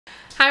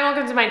Hi,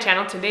 welcome to my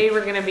channel. Today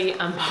we're gonna be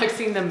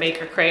unboxing the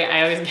Maker Crate.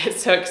 I always get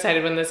so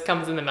excited when this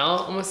comes in the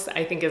mail. Almost,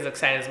 I think, as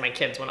excited as my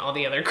kids when all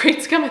the other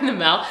crates come in the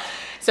mail.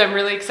 So I'm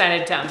really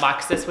excited to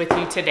unbox this with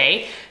you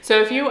today. So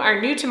if you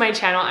are new to my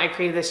channel, I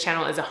created this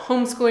channel as a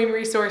homeschooling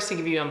resource to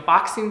give you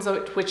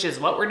unboxings, which is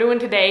what we're doing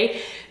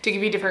today, to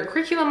give you different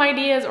curriculum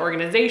ideas,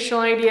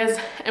 organizational ideas,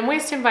 and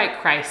ways to invite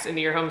Christ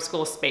into your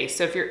homeschool space.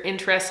 So if you're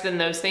interested in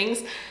those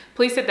things,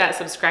 please hit that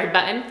subscribe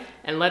button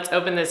and let's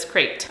open this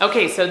crate.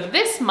 Okay, so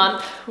this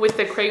month with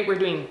the crate, we're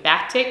doing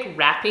Batik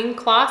wrapping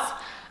cloths.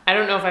 I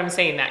don't know if I'm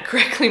saying that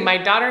correctly. My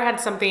daughter had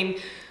something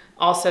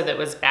also that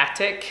was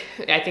Batik.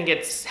 I think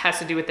it has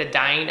to do with the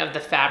dyeing of the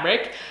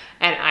fabric,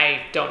 and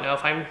I don't know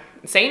if I'm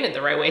saying it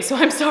the right way, so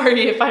I'm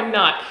sorry if I'm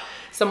not.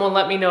 Someone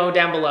let me know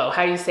down below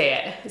how you say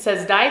it. It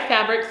says, dye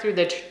fabric through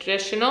the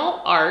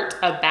traditional art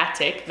of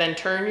Batik, then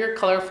turn your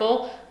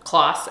colorful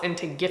cloths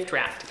into gift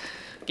wrapped.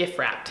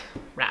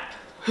 Wrap.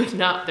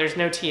 No, there's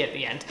no T at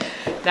the end.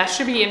 That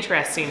should be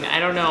interesting. I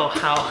don't know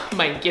how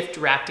my gift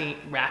wrapped.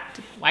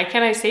 Why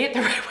can't I say it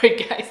the right way,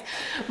 guys?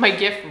 My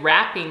gift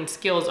wrapping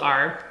skills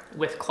are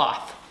with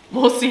cloth.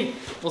 We'll see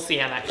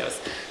how that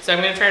goes. So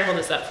I'm gonna try to hold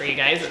this up for you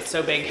guys. It's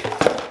so big,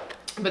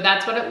 but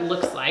that's what it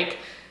looks like.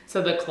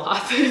 So the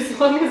cloth, as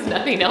long as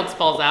nothing else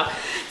falls out.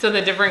 So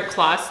the different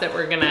cloths that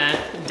we're gonna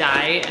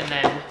dye, and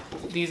then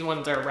these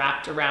ones are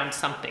wrapped around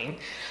something.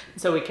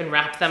 So we can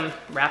wrap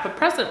a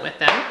present with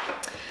them.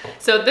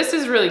 So this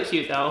is really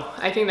cute though.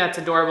 I think that's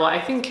adorable.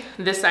 I think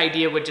this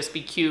idea would just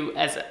be cute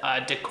as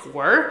a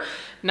decor,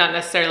 not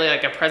necessarily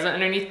like a present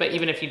underneath, but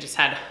even if you just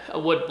had a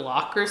wood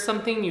block or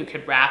something, you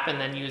could wrap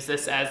and then use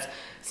this as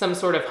some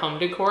sort of home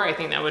decor. I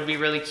think that would be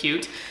really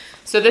cute.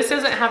 So this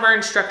doesn't have our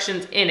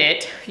instructions in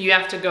it. You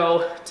have to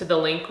go to the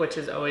link, which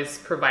is always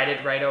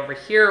provided right over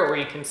here, or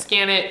you can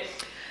scan it.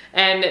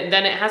 And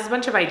then it has a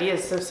bunch of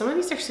ideas. So some of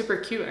these are super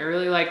cute. I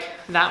really like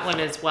that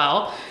one as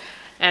well.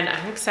 And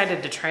I'm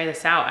excited to try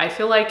this out. I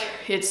feel like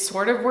it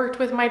sort of worked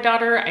with my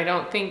daughter. I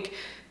don't think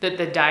that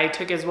the dye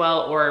took as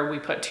well, or we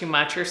put too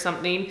much or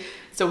something.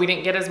 So we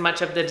didn't get as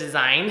much of the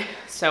design.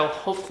 So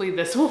hopefully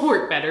this will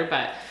work better,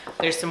 but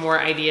there's some more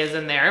ideas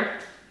in there.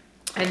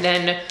 And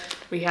then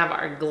we have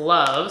our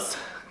gloves,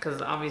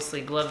 because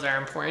obviously gloves are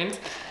important.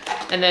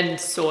 And then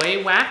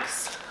soy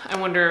wax. I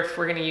wonder if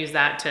we're gonna use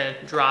that to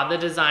draw the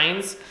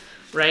designs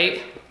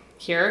right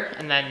here.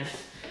 And then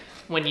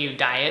when you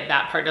dye it,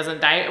 that part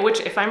doesn't dye it,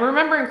 which if I'm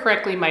remembering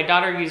correctly, my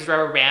daughter used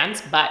rubber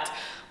bands, but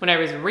when I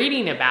was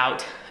reading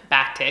about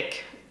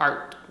Batik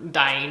art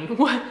dyeing,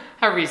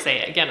 however you say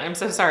it, again, I'm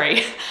so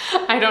sorry.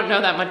 I don't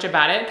know that much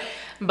about it,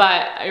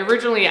 but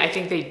originally I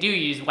think they do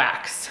use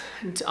wax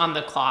on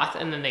the cloth,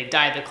 and then they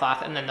dye the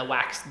cloth, and then the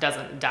wax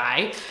doesn't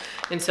dye.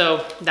 And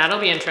so that'll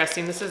be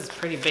interesting. This is a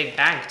pretty big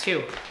bag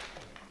too.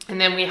 And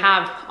then we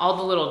have all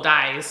the little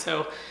dyes.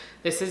 So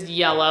this is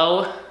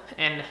yellow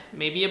and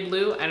maybe a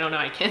blue. I don't know,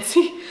 I can't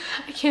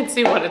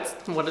see what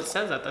it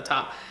says at the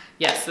top.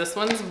 Yes, this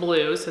one's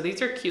blue. So these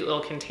are cute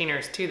little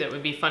containers too that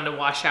would be fun to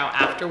wash out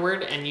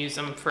afterward and use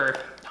them for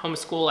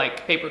homeschool,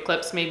 like paper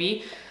clips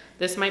maybe.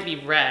 This might be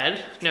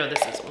red. No,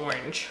 this is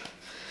orange.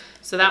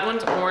 So that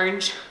one's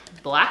orange,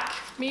 black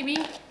maybe?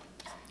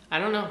 I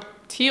don't know,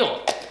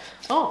 teal.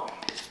 Oh,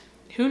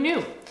 who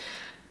knew?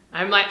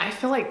 I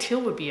feel like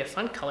teal would be a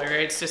fun color.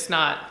 It's just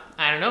not,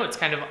 I don't know, it's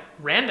kind of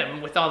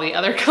random with all the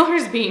other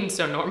colors being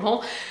so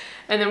normal.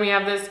 And then we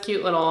have this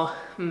cute little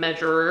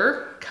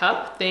measurer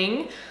cup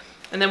thing.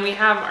 And then we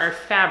have our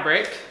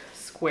fabric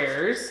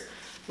squares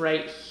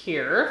right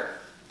here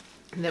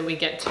that we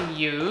get to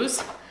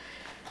use.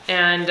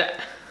 And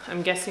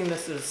I'm guessing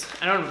this is,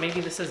 I don't know,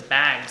 maybe this is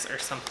bags or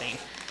something.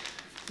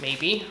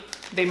 Maybe.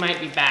 They might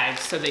be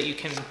bags so that you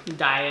can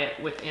dye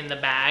it within the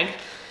bag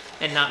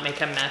and not make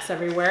a mess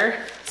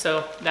everywhere.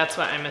 So that's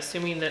what I'm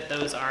assuming that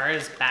those are,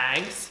 is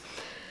bags.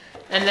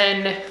 And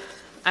then,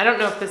 I don't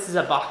know if this is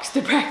a box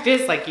to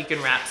practice, like you can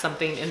wrap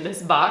something in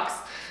this box,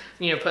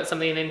 you know, put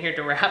something in here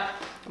to wrap.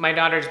 My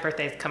daughter's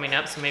birthday is coming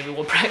up, so maybe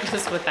we'll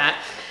practice with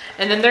that.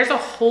 And then there's a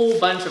whole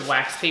bunch of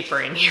wax paper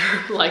in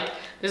here. Like,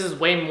 this is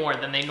way more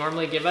than they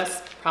normally give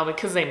us, probably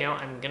because they know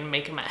I'm gonna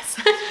make a mess.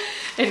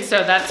 And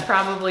so that's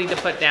probably to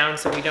put down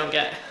so we don't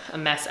get a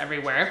mess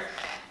everywhere.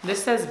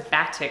 This says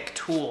Batik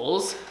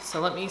tools.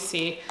 So let me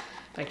see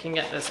if I can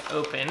get this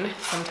open.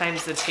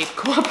 Sometimes the tape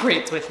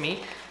cooperates with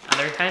me,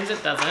 other times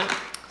it doesn't.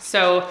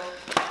 So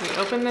we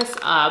open this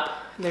up,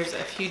 there's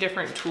a few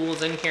different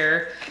tools in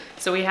here.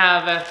 So we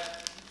have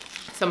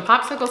some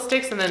popsicle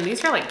sticks, and then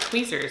these are like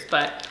tweezers,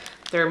 but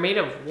they're made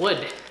of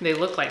wood. They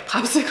look like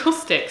popsicle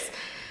sticks.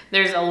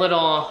 There's a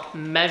little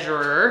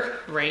measurer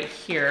right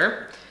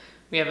here.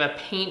 We have a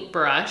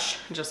paintbrush,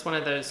 just one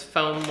of those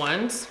foam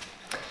ones.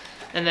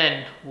 And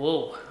then,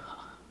 whoa,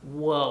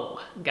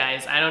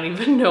 guys, I don't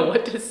even know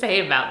what to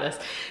say about this.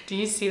 Do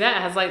you see that?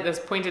 It has like this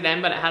pointed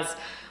end, but it has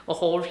a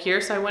hole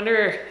here. So I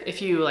wonder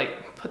if you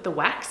like put the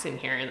wax in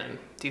here and then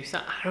do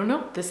something. I don't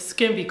know, this is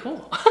gonna be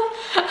cool.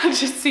 I'm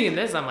just seeing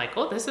this, I'm like,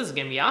 oh, this is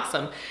gonna be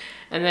awesome.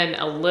 And then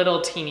a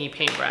little teeny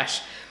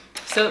paintbrush.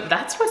 So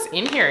that's what's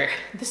in here.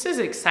 This is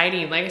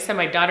exciting. Like I said,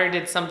 my daughter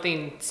did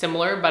something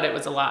similar, but it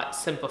was a lot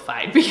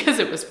simplified because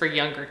it was for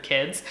younger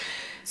kids.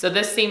 So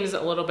this seems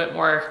a little bit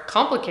more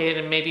complicated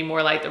and maybe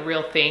more like the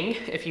real thing.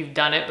 If you've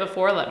done it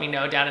before, let me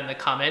know down in the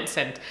comments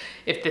and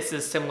if this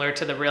is similar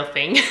to the real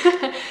thing.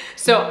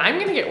 So I'm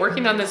gonna get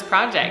working on this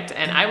project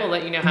and I will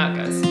let you know how it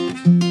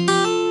goes.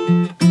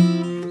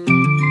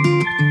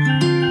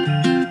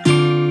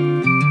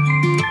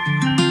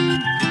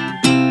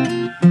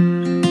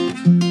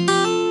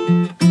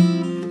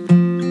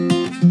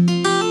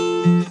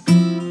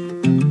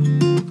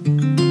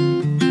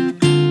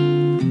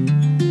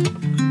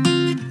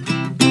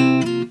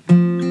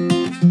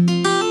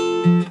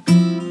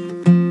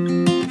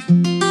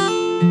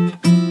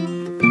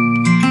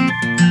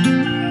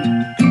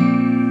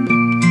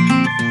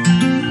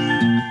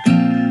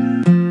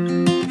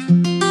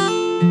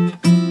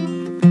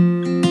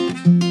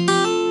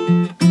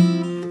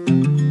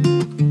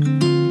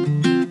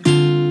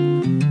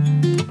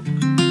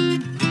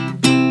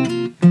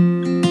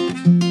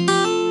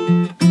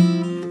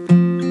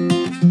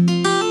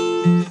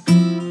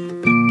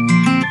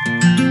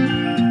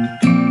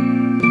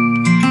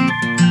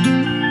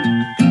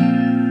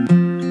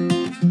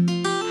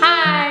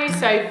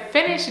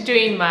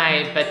 Doing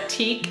my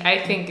batik, I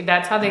think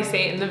that's how they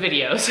say it in the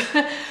videos,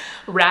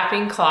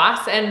 wrapping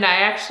cloths, and I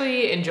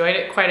actually enjoyed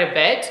it quite a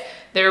bit.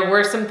 There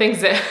were some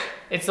things that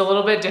it's a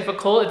little bit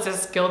difficult. It's a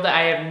skill that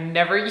I have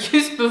never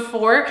used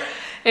before,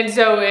 and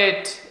so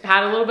it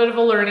had a little bit of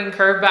a learning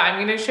curve, but I'm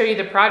going to show you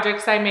the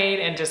projects I made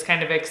and just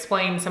kind of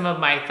explain some of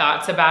my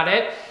thoughts about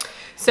it.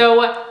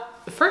 So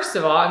first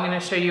of all, I'm going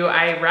to show you,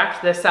 I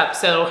wrapped this up.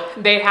 So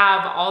they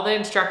have all the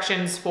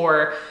instructions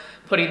for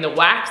putting the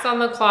wax on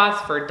the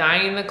cloth, for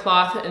dyeing the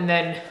cloth, and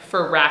then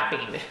for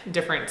wrapping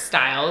different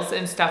styles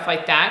and stuff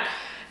like that.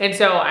 And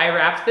so I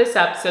wrapped this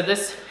up. So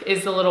this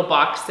is the little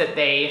box that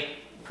they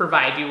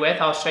provide you with.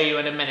 I'll show you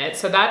in a minute.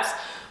 So that's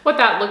what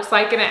that looks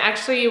like. And it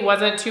actually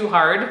wasn't too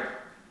hard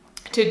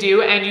to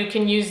do. And you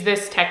can use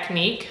this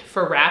technique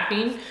for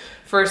wrapping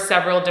for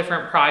several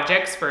different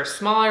projects. For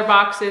smaller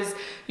boxes,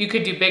 you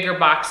could do bigger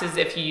boxes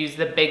if you use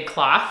the big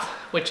cloth,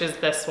 which is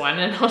this one.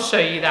 And I'll show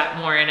you that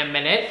more in a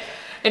minute.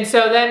 And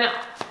so then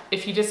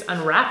if you just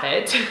unwrap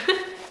it,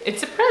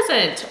 it's a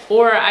present.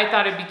 Or I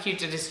thought it'd be cute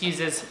to just use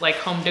as like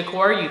home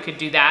decor. You could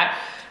do that,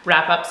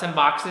 wrap up some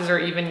boxes, or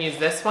even use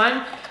this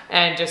one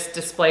and just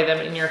display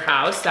them in your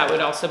house. That would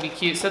also be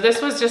cute. So this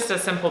was just a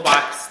simple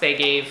box they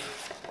gave,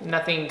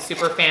 nothing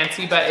super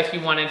fancy, but if you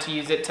wanted to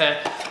use it to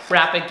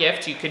wrap a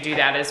gift, you could do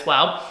that as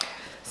well.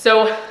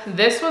 So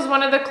this was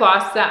one of the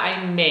cloths that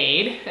I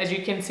made. As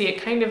you can see,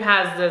 it kind of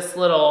has this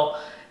little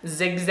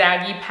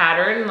zigzaggy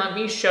pattern. Let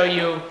me show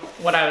you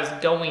what I was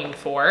going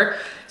for.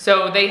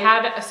 So they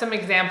had some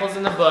examples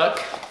in the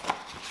book,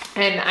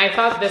 and I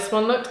thought this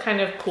one looked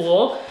kind of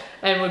cool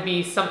and would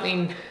be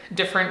something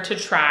different to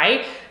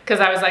try, because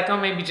I was like, oh,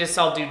 maybe just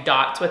I'll do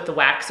dots with the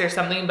wax or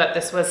something, but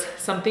this was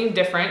something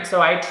different,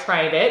 so I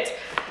tried it.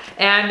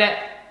 And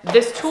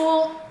this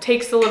tool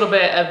takes a little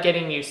bit of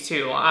getting used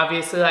to,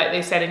 obviously, like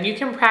they said, and you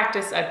can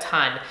practice a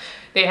ton.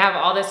 They have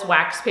all this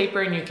wax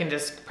paper and you can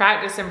just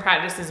practice and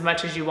practice as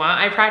much as you want.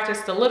 I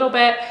practiced a little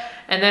bit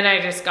and then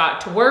I just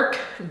got to work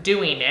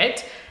doing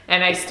it,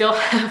 and I still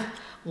have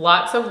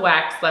lots of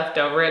wax left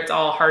over. It's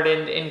all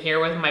hardened in here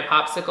with my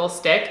popsicle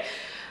stick.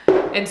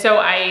 And so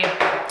I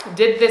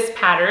did this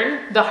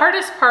pattern. The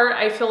hardest part,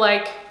 I feel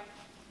like,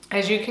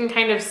 as you can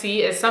kind of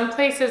see, is some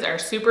places are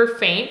super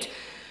faint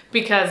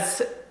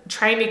because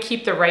trying to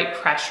keep the right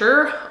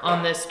pressure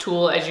on this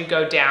tool as you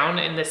go down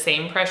in the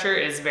same pressure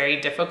is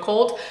very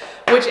difficult,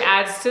 which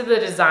adds to the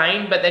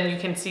design. But then you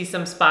can see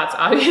some spots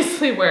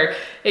obviously where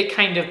it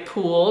kind of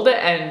pooled,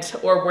 and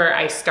or where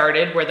I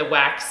started where the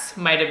wax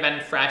might have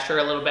been fresh or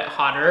a little bit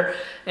hotter,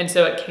 and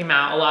so it came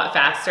out a lot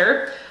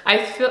faster.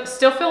 I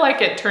still feel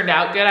like it turned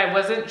out good. I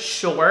wasn't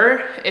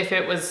sure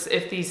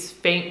if these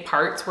faint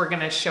parts were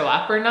gonna show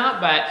up or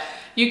not, but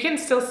you can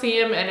still see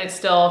them and it's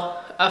still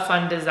a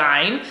fun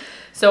design.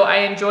 So I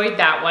enjoyed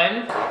that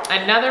one.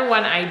 Another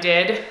one I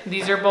did,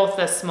 these are both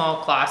the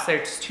small cloths,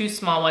 there's two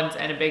small ones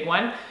and a big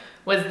one,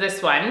 was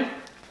this one.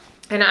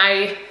 And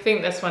I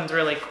think this one's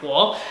really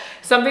cool.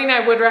 Something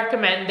I would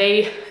recommend,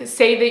 they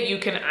say that you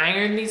can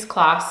iron these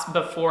cloths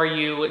before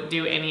you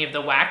do any of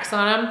the wax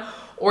on them,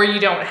 or you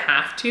don't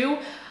have to.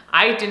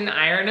 I didn't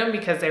iron them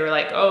because they were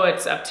like, oh,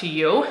 it's up to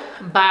you.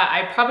 But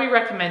I probably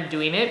recommend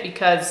doing it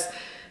because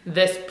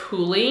this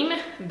pooling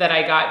that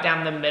I got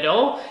down the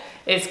middle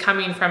is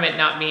coming from it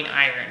not being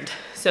ironed.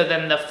 So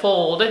then the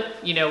fold,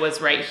 you know,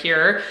 was right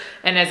here.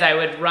 And as I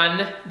would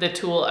run the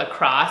tool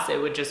across, it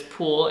would just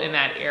pool in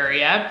that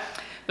area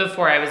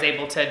before I was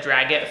able to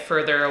drag it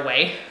further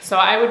away. So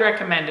I would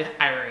recommend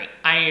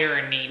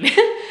ironing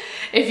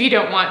if you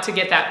don't want to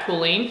get that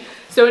pooling.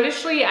 So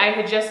initially I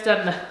had just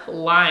done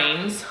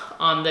lines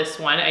on this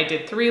one. I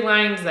did 3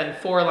 lines, then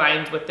 4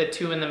 lines with the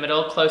 2 in the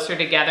middle closer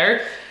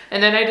together.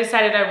 And then I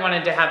decided I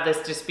wanted to have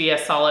this just be a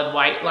solid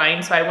white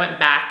line. So I went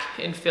back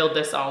and filled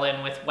this all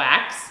in with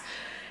wax.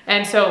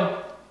 And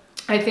so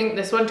I think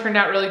this one turned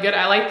out really good.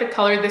 I like the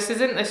color. This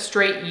isn't a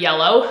straight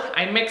yellow.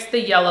 I mixed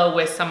the yellow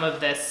with some of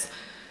this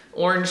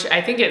orange.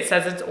 I think it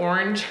says it's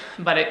orange,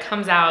 but it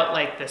comes out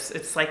like this.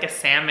 It's like a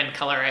salmon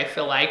color, I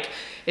feel like.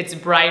 It's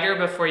brighter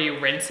before you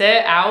rinse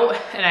it out,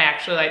 and I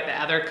actually like the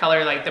other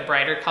color, like the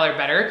brighter color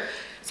better.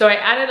 So I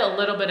added a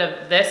little bit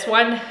of this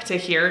one to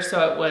here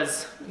so it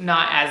was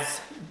not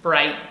as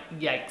bright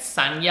like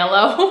sun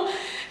yellow.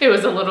 It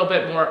was a little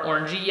bit more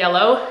orangey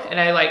yellow, and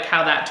I like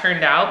how that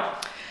turned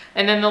out.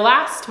 And then the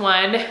last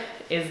one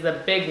is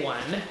the big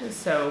one.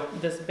 So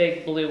this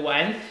big blue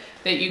one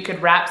that you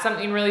could wrap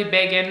something really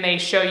big in. They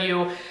show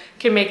you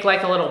can make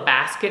like a little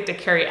basket to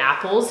carry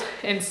apples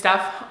and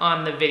stuff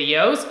on the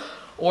videos,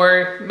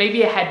 or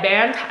maybe a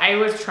headband. I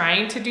was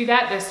trying to do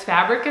that. This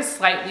fabric is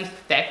slightly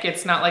thick.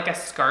 It's not like a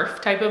scarf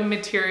type of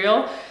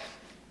material.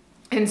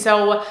 And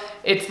so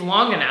it's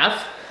long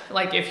enough,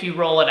 like if you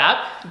roll it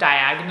up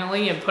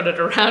diagonally and put it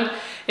around,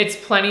 it's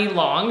plenty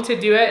long to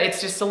do it.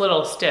 It's just a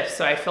little stiff,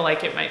 so I feel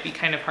like it might be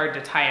kind of hard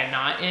to tie a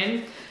knot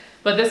in.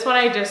 But this one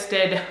I just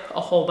did a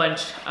whole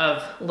bunch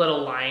of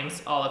little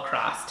lines all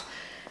across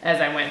as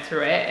I went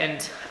through it,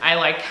 and I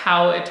like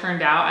how it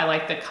turned out. I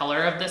like the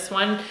color of this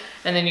one,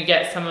 and then you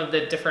get some of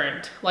the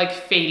different like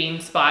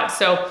fading spots.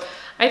 So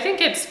I think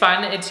it's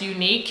fun, it's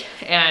unique,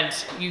 and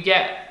you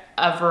get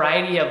a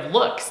variety of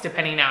looks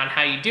depending on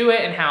how you do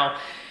it and how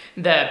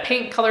the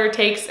paint color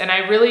takes. And I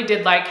really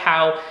did like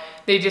how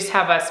they just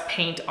have us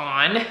paint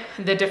on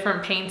the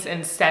different paints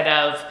instead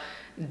of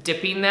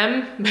dipping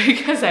them,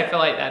 because I feel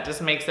like that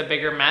just makes a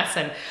bigger mess,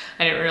 and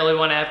I didn't really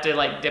want to have to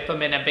like dip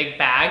them in a big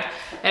bag.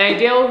 And I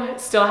do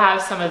still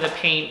have some of the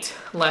paint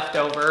left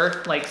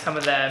over, like some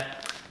of the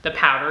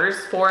powders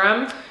for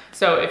them.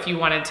 So if you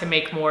wanted to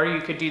make more,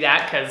 you could do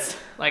that, because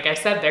like I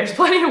said, there's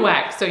plenty of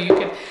wax, so you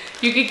could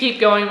keep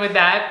going with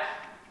that.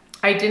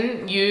 I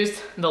didn't use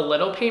the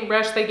little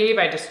paintbrush they gave.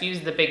 I just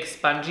used the big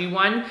spongy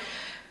one,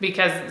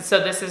 because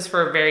so this is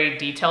for very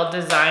detailed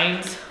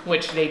designs,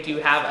 which they do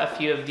have a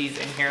few of these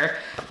in here.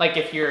 Like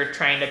if you're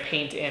trying to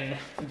paint in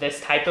this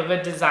type of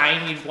a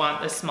design, you'd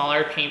want the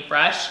smaller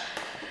paintbrush.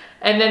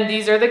 And then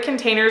these are the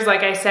containers.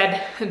 Like I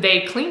said,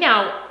 they clean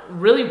out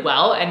really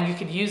well, and you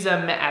could use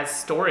them as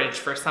storage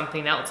for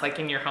something else, like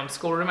in your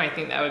homeschool room. I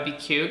think that would be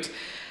cute.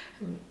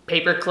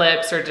 Paper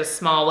clips or just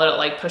small little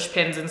like push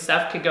pins and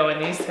stuff could go in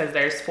these, because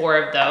there's 4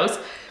 of those.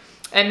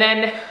 And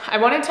then I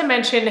wanted to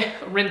mention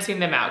rinsing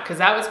them out, because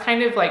that was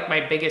kind of like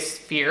my biggest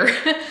fear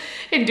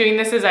in doing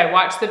this. Is I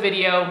watched the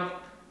video,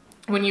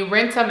 when you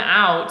rinse them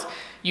out,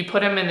 you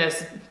put them in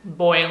this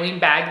boiling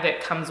bag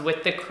that comes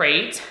with the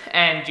crate,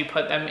 and you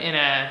put them in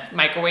a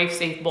microwave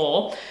safe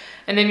bowl.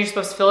 And then you're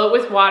supposed to fill it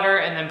with water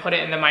and then put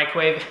it in the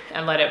microwave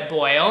and let it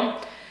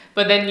boil.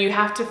 But then you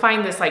have to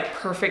find this like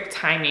perfect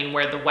timing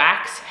where the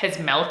wax has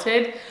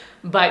melted,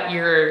 but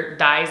your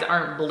dyes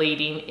aren't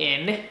bleeding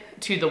in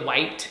to the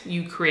white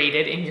you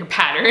created in your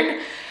pattern.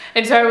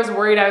 And so I was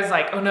worried. I was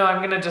like, oh no,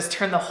 I'm gonna just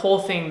turn the whole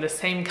thing the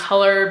same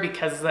color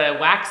because the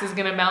wax is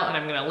gonna melt and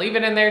I'm gonna leave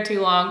it in there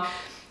too long.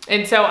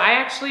 And so I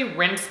actually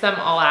rinsed them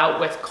all out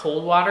with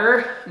cold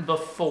water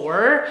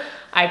before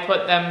I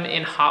put them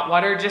in hot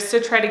water, just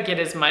to try to get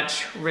as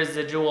much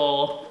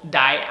residual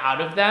dye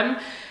out of them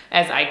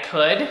as I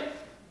could.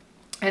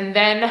 And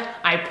then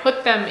I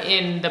put them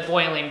in the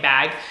boiling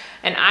bag,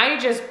 and I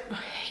just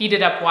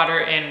heated up water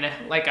in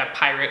like a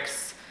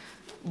Pyrex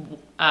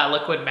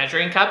liquid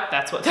measuring cup.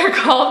 That's what they're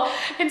called.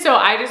 And so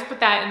I just put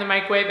that in the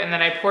microwave, and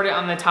then I poured it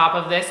on the top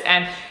of this,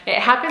 and it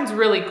happens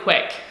really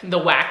quick. The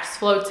wax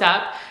floats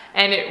up,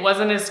 and it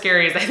wasn't as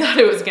scary as I thought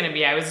it was gonna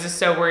be. I was just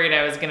so worried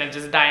I was gonna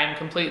just dye them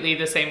completely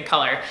the same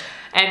color.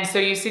 And so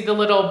you see the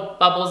little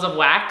bubbles of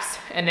wax,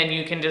 and then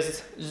you can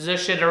just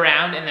zhoosh it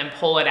around and then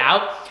pull it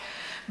out.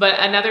 But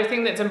another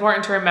thing that's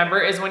important to remember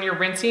is when you're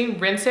rinsing,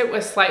 rinse it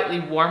with slightly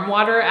warm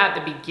water at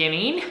the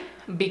beginning,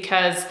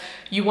 because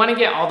you wanna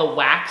get all the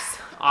wax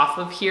off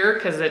of here,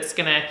 because it's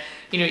gonna,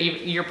 you know,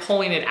 you're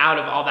pulling it out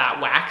of all that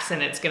wax,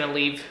 and it's gonna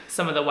leave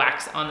some of the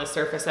wax on the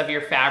surface of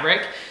your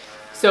fabric.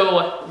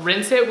 So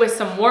rinse it with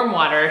some warm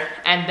water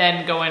and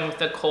then go in with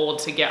the cold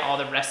to get all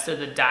the rest of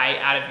the dye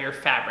out of your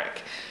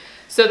fabric.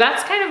 So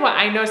that's kind of what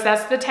I noticed.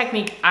 That's the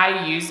technique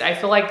I used. I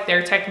feel like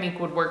their technique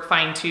would work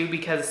fine too,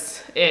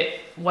 because it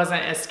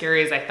wasn't as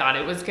scary as I thought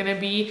it was gonna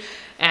be.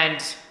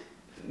 And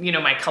you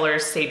know, my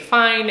colors stayed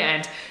fine,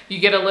 and you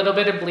get a little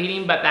bit of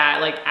bleeding, but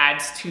that like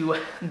adds to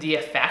the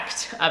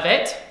effect of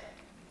it.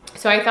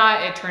 So I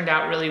thought it turned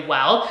out really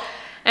well.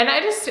 And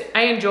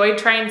I enjoyed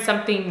trying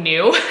something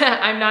new.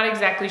 I'm not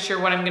exactly sure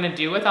what I'm gonna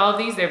do with all of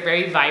these. They're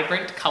very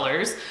vibrant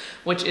colors,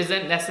 which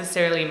isn't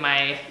necessarily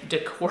my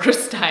decor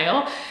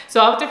style.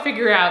 So I'll have to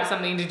figure out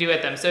something to do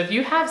with them. So if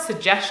you have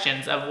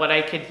suggestions of what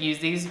I could use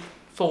these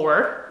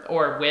for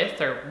or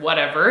with or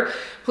whatever,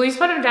 please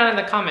put them down in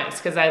the comments,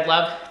 because I'd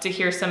love to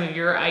hear some of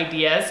your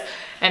ideas.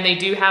 And they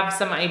do have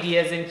some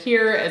ideas in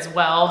here as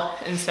well,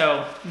 and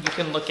so you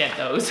can look at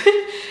those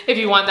if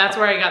you want. That's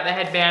where I got the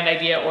headband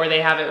idea, or they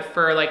have it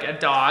for like a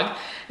dog.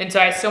 And so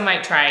I still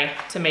might try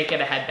to make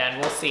it a headband.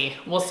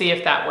 We'll see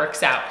if that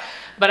works out.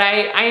 But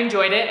I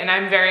enjoyed it, and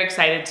I'm very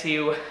excited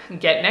to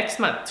get next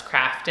month's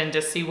craft and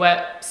just see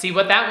what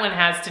that one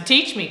has to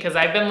teach me, because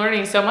I've been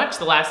learning so much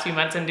the last few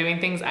months and doing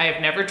things I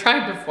have never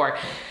tried before.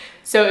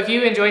 So if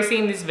you enjoy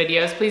seeing these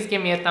videos, please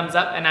give me a thumbs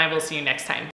up, and I will see you next time.